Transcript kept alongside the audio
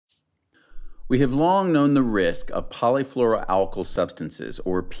We have long known the risk of polyfluoroalkyl substances,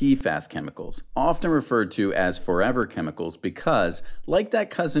 or PFAS chemicals, often referred to as forever chemicals because, like that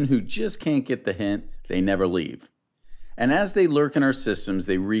cousin who just can't get the hint, they never leave. And as they lurk in our systems,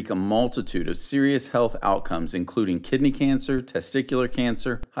 they wreak a multitude of serious health outcomes, including kidney cancer, testicular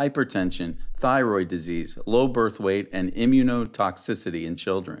cancer, hypertension, thyroid disease, low birth weight, and immunotoxicity in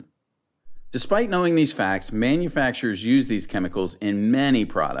children. Despite knowing these facts, manufacturers use these chemicals in many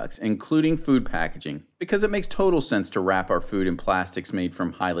products, including food packaging, because it makes total sense to wrap our food in plastics made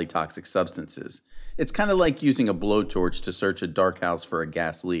from highly toxic substances. It's kind of like using a blowtorch to search a dark house for a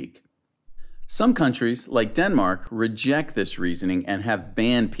gas leak. Some countries, like Denmark, reject this reasoning and have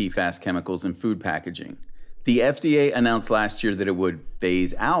banned PFAS chemicals in food packaging. The FDA announced last year that it would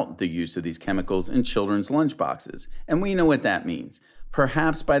phase out the use of these chemicals in children's lunchboxes, and we know what that means.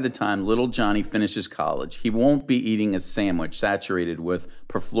 Perhaps by the time little Johnny finishes college, he won't be eating a sandwich saturated with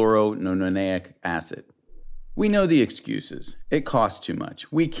perfluorononoic acid. We know the excuses. It costs too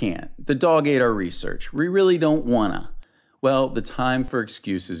much. We can't. The dog ate our research. We really don't wanna. Well, the time for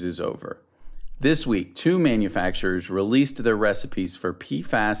excuses is over. This week, 2 manufacturers released their recipes for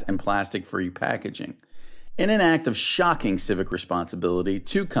PFAS and plastic-free packaging. In an act of shocking civic responsibility,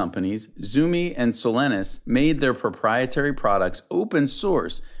 2 companies, Zumi and Solenis, made their proprietary products open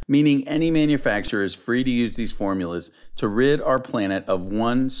source, meaning any manufacturer is free to use these formulas to rid our planet of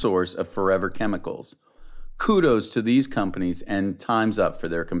one source of forever chemicals. Kudos to these companies, and time's up for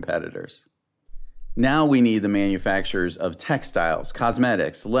their competitors. Now we need the manufacturers of textiles,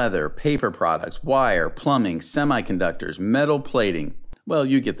 cosmetics, leather, paper products, wire, plumbing, semiconductors, metal plating, well,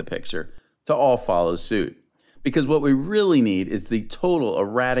 you get the picture, to all follow suit. Because what we really need is the total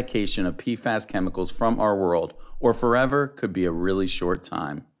eradication of PFAS chemicals from our world, or forever could be a really short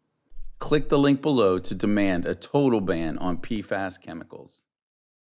time. Click the link below to demand a total ban on PFAS chemicals.